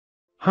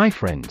Hi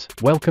friends,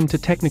 welcome to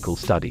Technical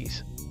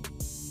Studies.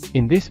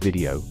 In this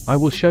video, I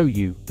will show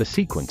you the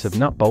sequence of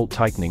nut bolt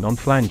tightening on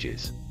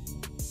flanges.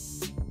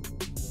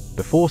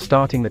 Before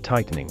starting the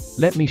tightening,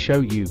 let me show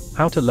you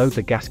how to load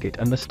the gasket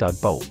and the stud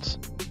bolts.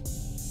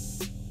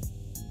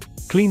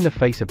 Clean the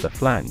face of the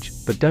flange,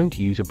 but don't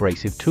use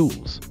abrasive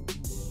tools.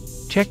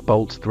 Check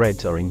bolts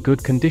threads are in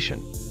good condition.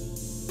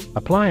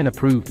 Apply an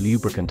approved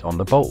lubricant on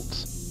the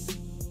bolts.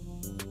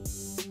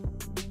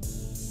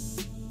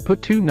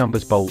 Put 2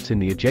 numbers bolts in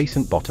the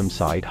adjacent bottom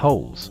side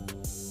holes.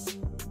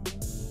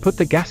 Put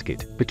the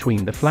gasket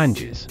between the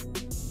flanges.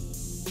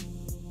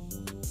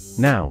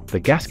 Now,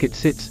 the gasket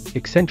sits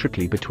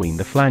eccentrically between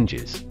the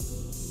flanges.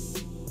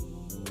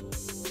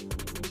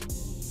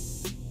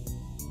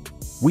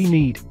 We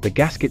need the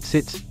gasket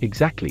sits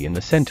exactly in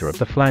the center of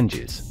the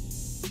flanges.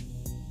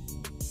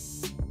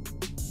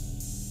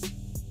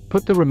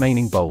 Put the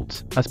remaining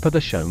bolts as per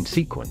the shown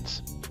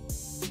sequence.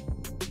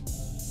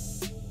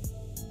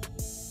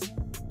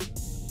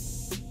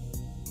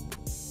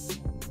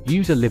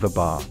 Use a lever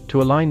bar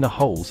to align the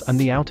holes and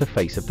the outer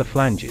face of the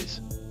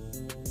flanges.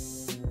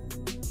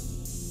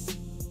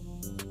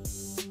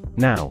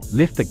 Now,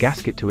 lift the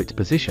gasket to its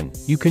position.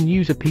 You can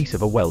use a piece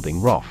of a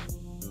welding rod.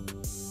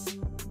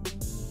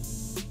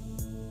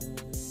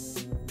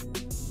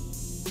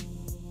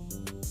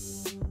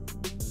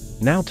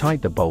 Now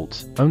tighten the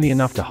bolts, only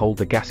enough to hold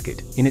the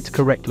gasket in its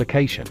correct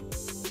location.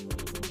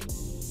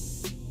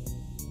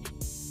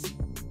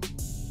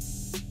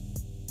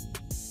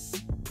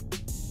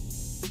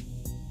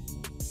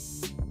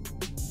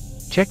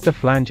 Check the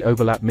flange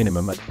overlap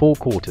minimum at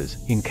 4/4.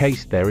 In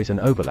case there is an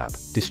overlap,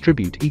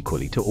 distribute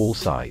equally to all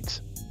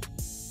sides.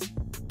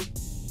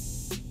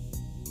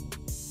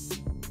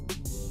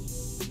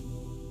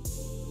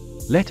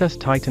 Let us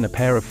tighten a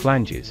pair of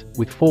flanges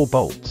with 4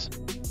 bolts.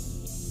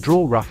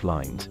 Draw rough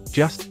lines,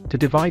 just to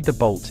divide the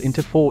bolts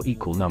into 4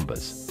 equal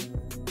numbers.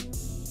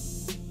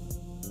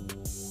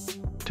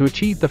 To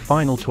achieve the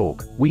final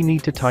torque, we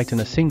need to tighten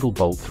a single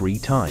bolt 3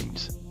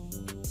 times.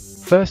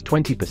 First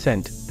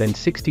 20%, then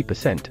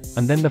 60%,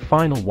 and then the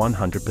final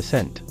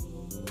 100%.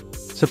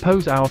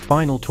 Suppose our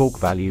final torque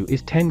value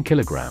is 10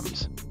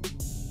 kilograms.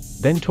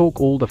 Then torque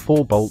all the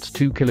 4 bolts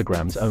 2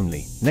 kilograms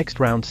only,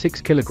 next round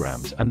 6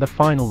 kilograms and the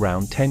final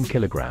round 10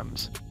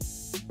 kilograms.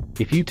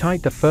 If you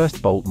tighten the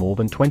first bolt more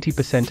than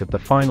 20% of the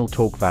final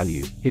torque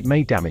value, it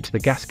may damage the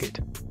gasket.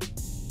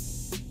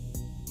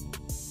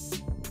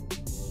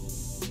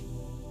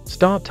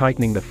 Start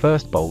tightening the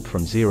first bolt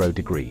from 0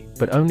 degree,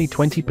 but only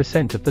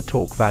 20% of the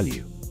torque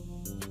value.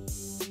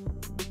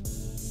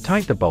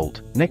 Tighten the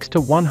bolt next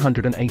to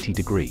 180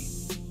 degree.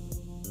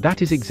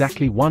 That is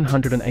exactly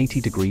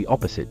 180 degree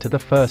opposite to the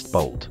first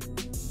bolt.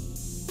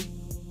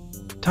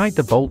 Tighten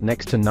the bolt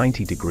next to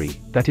 90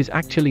 degree, that is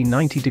actually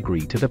 90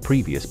 degree to the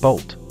previous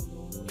bolt.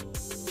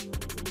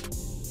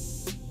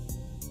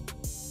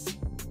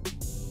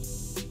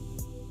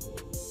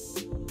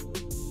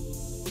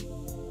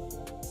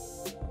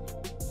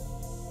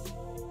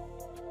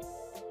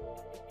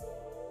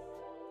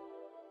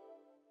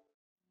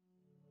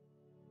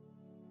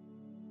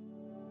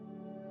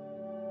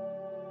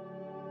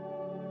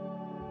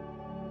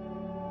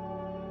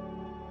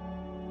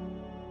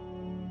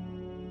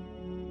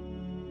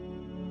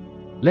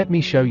 Let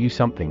me show you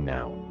something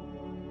now.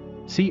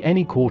 See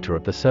any quarter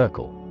of the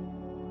circle.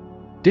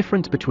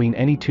 Difference between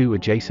any 2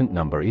 adjacent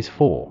number is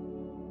 4.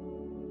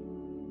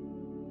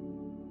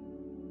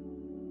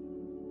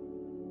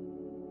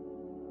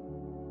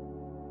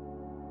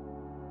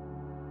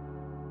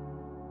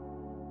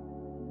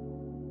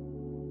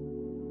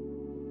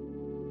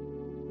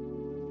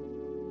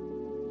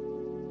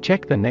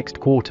 Check the next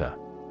quarter.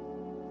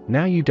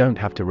 Now you don't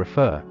have to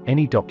refer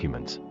any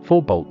documents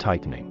for bolt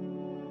tightening.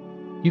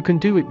 You can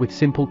do it with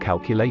simple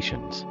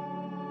calculations.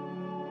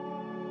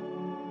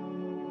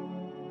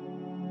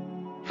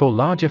 For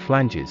larger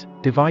flanges,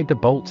 divide the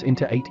bolts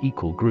into 8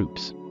 equal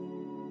groups.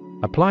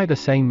 Apply the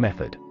same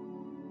method.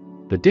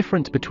 The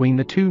difference between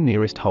the 2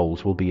 nearest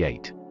holes will be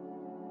 8.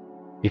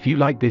 If you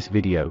like this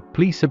video,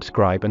 please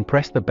subscribe and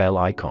press the bell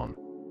icon.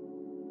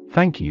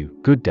 Thank you,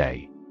 good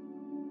day.